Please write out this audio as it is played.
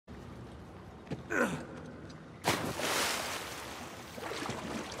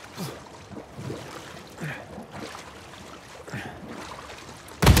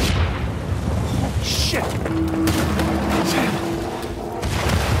Shit!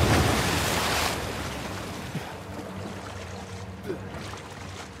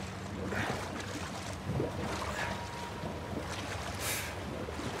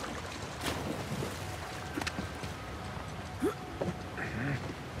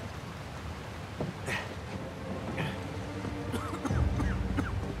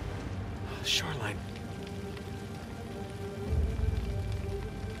 Shoreline.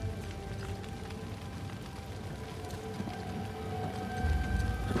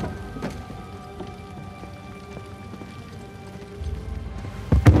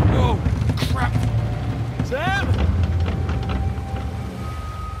 Oh, crap! Sam!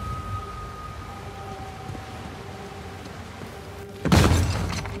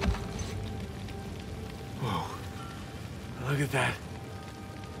 Whoa. Look at that.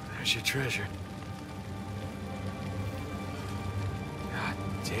 There's your treasure. God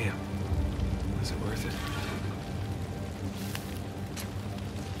damn. Was it worth it?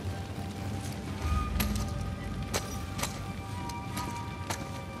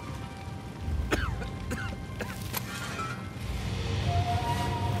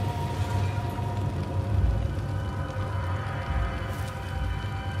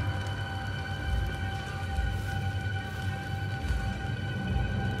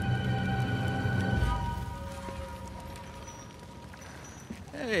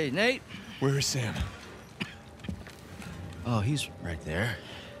 Hey, Nate. Where is Sam? Oh, he's right there.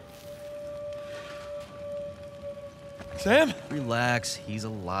 Sam? Relax, he's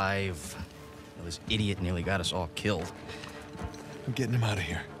alive. Well, this idiot nearly got us all killed. I'm getting him out of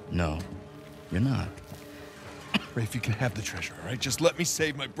here. No, you're not. Rafe, you can have the treasure, all right? Just let me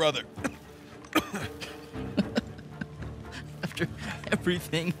save my brother. After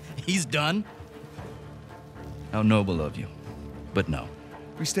everything he's done? How noble of you. But no.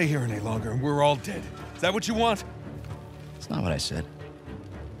 We stay here any longer and we're all dead. Is that what you want? It's not what I said.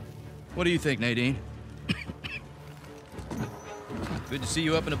 What do you think, Nadine? Good to see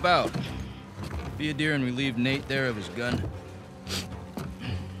you up and about. Be a dear and relieve Nate there of his gun.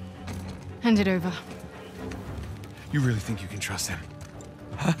 Hand it over. You really think you can trust him?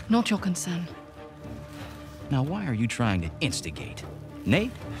 Huh? Not your concern. Now, why are you trying to instigate?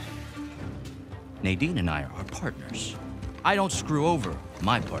 Nate? Nadine and I are partners. I don't screw over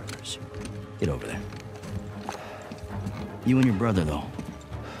my partners. Get over there. You and your brother, though.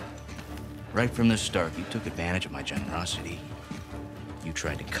 Right from the start, you took advantage of my generosity. You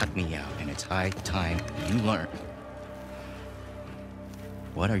tried to cut me out, and it's high time you learn.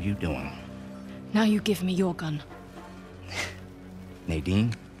 What are you doing? Now you give me your gun.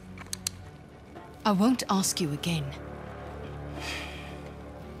 Nadine? I won't ask you again.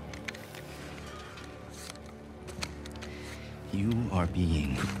 You are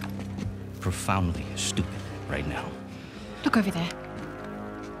being profoundly stupid right now. Look over there.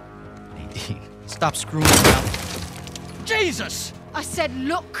 Nadine, stop screwing around. Jesus! I said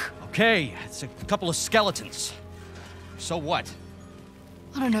look! Okay, it's a couple of skeletons. So what?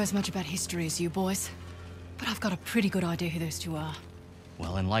 I don't know as much about history as you boys, but I've got a pretty good idea who those two are.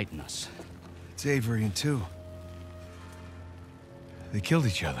 Well, enlighten us. It's Avery and two. They killed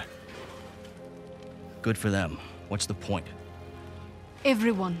each other. Good for them. What's the point?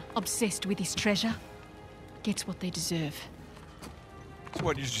 Everyone obsessed with this treasure gets what they deserve. So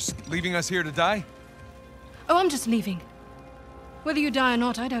what, you're just leaving us here to die? Oh, I'm just leaving. Whether you die or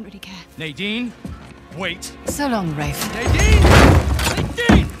not, I don't really care. Nadine, wait. So long, Rafe. Nadine!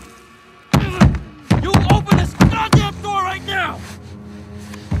 Nadine! You open this goddamn door right now!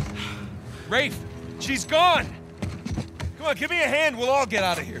 Rafe, she's gone! Come on, give me a hand, we'll all get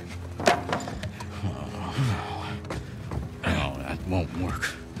out of here. No, that won't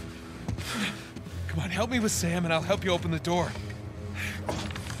work. Come on, help me with Sam and I'll help you open the door.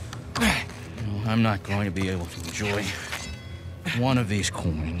 No, I'm not going to be able to enjoy one of these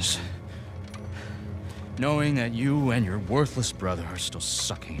coins, knowing that you and your worthless brother are still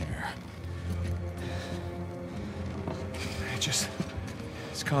sucking air. Just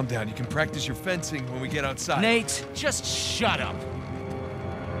calm down. You can practice your fencing when we get outside. Nate, just shut up.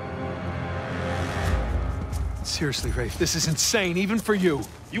 Seriously, Rafe, this is insane, even for you.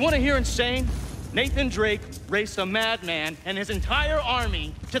 You want to hear insane? Nathan Drake raced a madman and his entire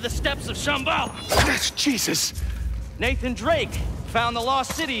army to the steppes of Shambhala. Jesus! Nathan Drake found the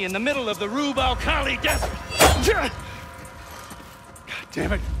lost city in the middle of the Rub al-Khali desert. God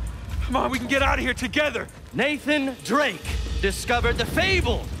damn it. Come on, we can get out of here together. Nathan Drake discovered the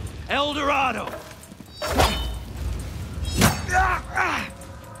fabled El Dorado!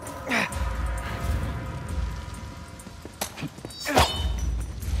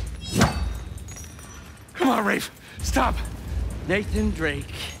 Come on, Rafe. Stop. Nathan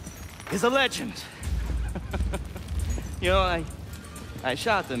Drake is a legend. You know, I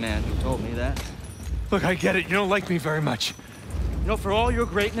shot the man who told me that. Look, I get it. You don't like me very much. You know, for all your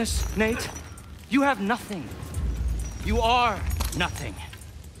greatness, Nate, you have nothing. You are nothing.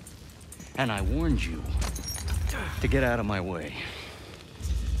 And I warned you to get out of my way.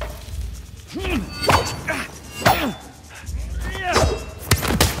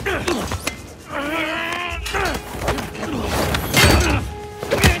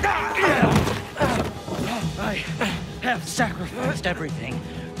 I have sacrificed everything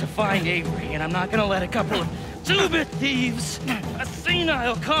to find Avery, and I'm not gonna let a couple of two-bit thieves, a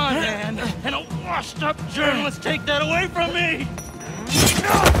senile con man, and a washed-up journalist take that away from me!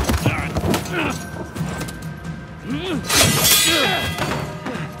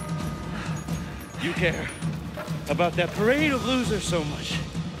 You care about that parade of losers so much.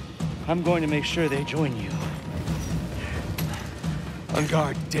 I'm going to make sure they join you. On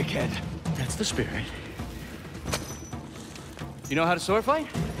guard, dickhead. That's the spirit. You know how to sword fight?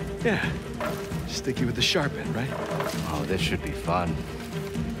 Yeah. Stick you with the sharp end, right? Oh, this should be fun.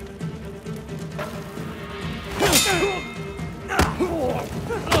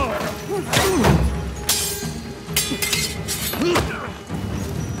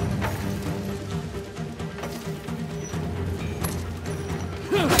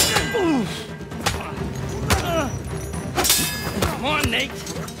 Come on, Nate.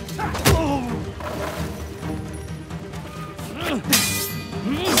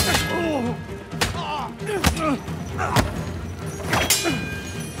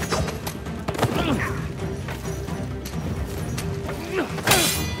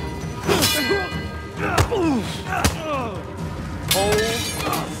 Hold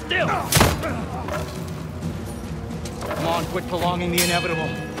still. Come on, quit prolonging the inevitable.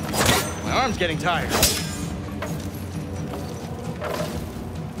 My arm's getting tired.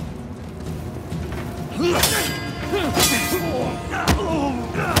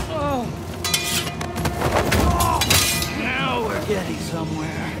 Now we're getting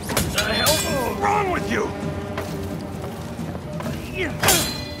somewhere. What the hell is wrong with you?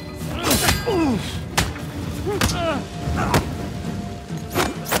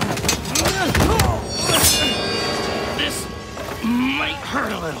 This might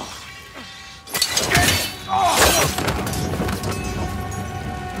hurt a little.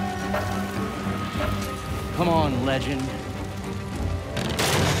 Come on, legend.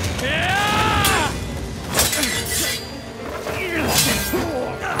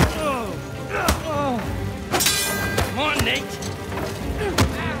 Come on, Nate.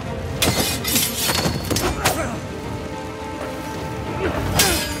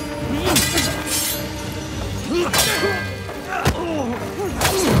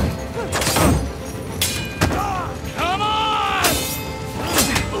 Come on!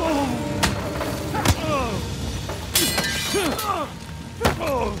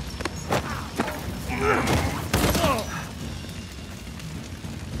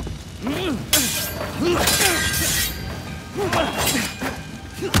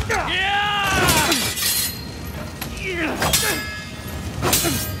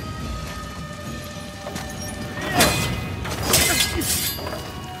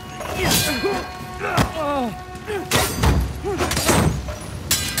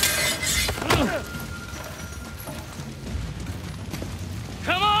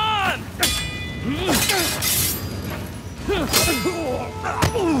 Come on!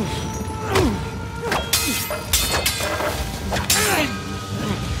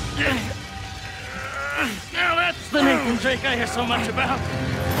 Now that's the Nathan Drake I hear so much about.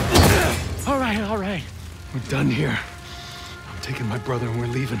 All right. We're done here. I'm taking my brother and we're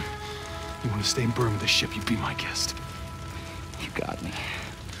leaving. You want to stay and burn with the ship, you be my guest. You got me.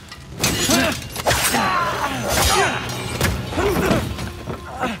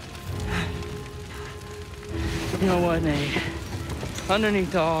 You know what, Nate?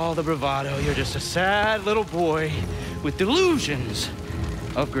 Underneath all the bravado, you're just a sad little boy with delusions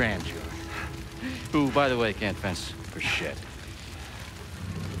of grandeur. Who, by the way, can't fence for shit.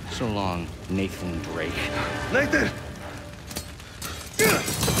 So long, Nathan Drake. Nathan!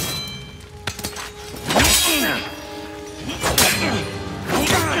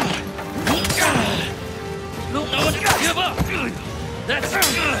 Don't know when to give up. That's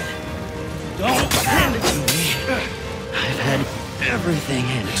good. Don't hand it to me. I've had everything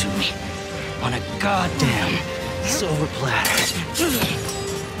handed to me on a goddamn silver platter.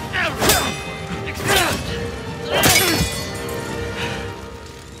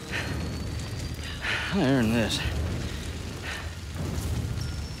 I earned this.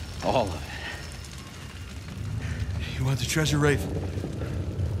 All of it. You want the treasure, Rafe?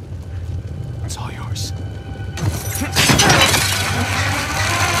 It's all yours.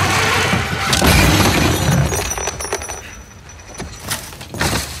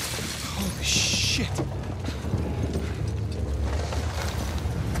 Holy shit.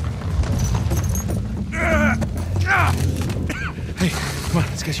 Hey, come on,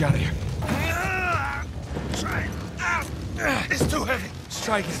 let's get you out of here. Try. It's too heavy. Let's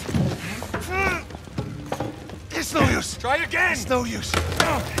try again. It's no use. Try again! It's no use.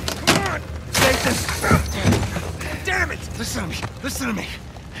 Come on. Nathan. Damn it. Listen to me. Listen to me.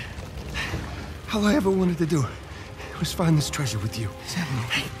 All I ever wanted to do was find this treasure with you.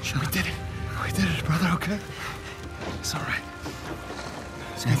 Hey, we did it. We did it, brother, okay? It's all right.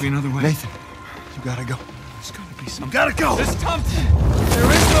 There's gotta be another way. Nathan, you gotta go. There's gotta be some. You gotta go. There's something.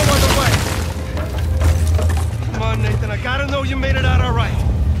 There is no other way. Come on, Nathan. I gotta know you made it out all right.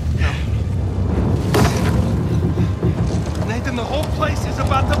 No. Nathan, the whole place is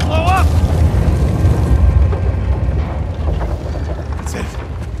about to blow up. That's it.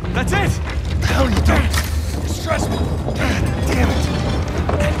 That's it! What the hell are you doing? It's stressful. God damn it.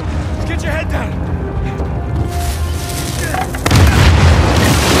 Let's get your head down.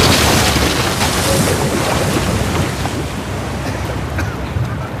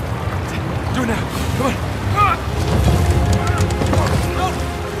 Do it now. Come on.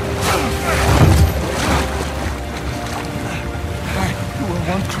 All right. You were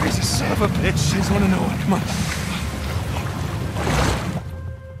one crazy son of a bitch. I just want to know it. Come on.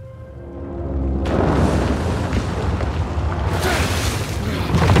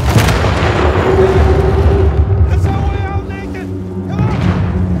 That's our way out, Nathan. Come on.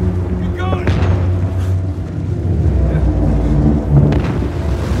 Keep going.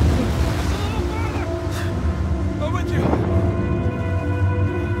 I'm with you.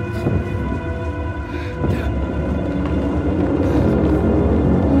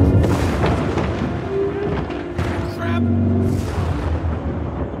 Crap.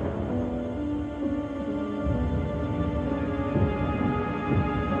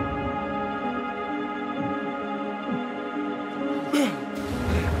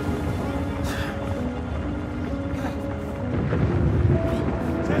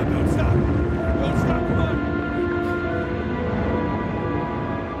 Sam, don't stop. Don't stop. Come on.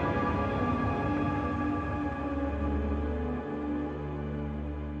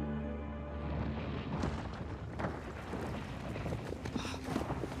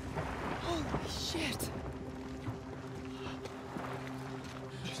 Holy shit.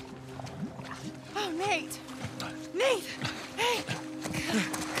 Oh, Nate. Nate! Hey!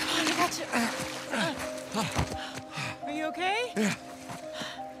 Come on, I got you. Are you okay? Yeah.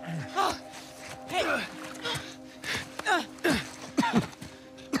 Oh, hey.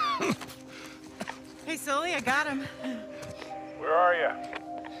 Hey, Sully, I got him. Where are you?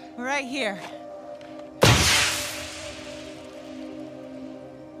 Right here.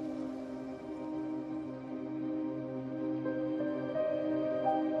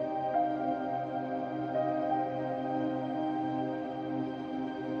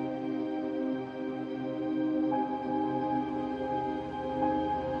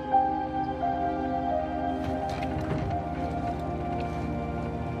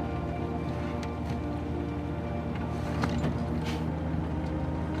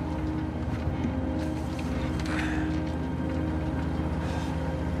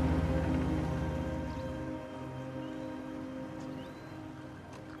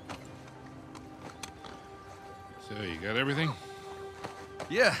 So, you got everything?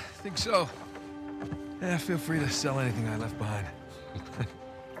 Yeah, I think so. Yeah, feel free to sell anything I left behind.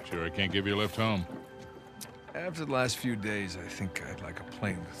 Sure I can't give you a lift home. After the last few days, I think I'd like a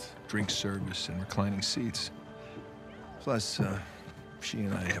plane with drink service and reclining seats. Plus, she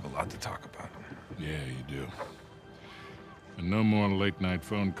and I have a lot to talk about. Yeah, you do. And no more late-night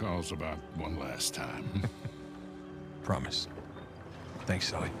phone calls about one last time. Promise. Thanks,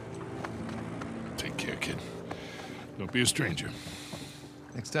 Sully. Take care, kid. Don't be a stranger.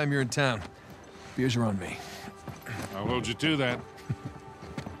 Next time you're in town, beers are on me. I'll hold you to that.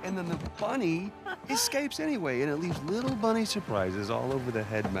 And then the bunny escapes anyway, and it leaves little bunny surprises all over the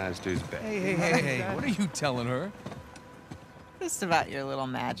headmaster's bed. Hey, what are you telling her? Just about your little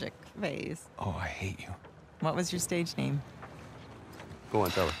magic phase. Oh, I hate you. What was your stage name? Go on,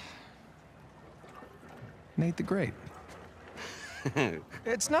 tell her. Nate the Great.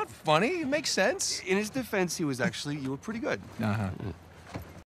 It's not funny. It makes sense. In his defense, he was actually, you were pretty good. Uh-huh.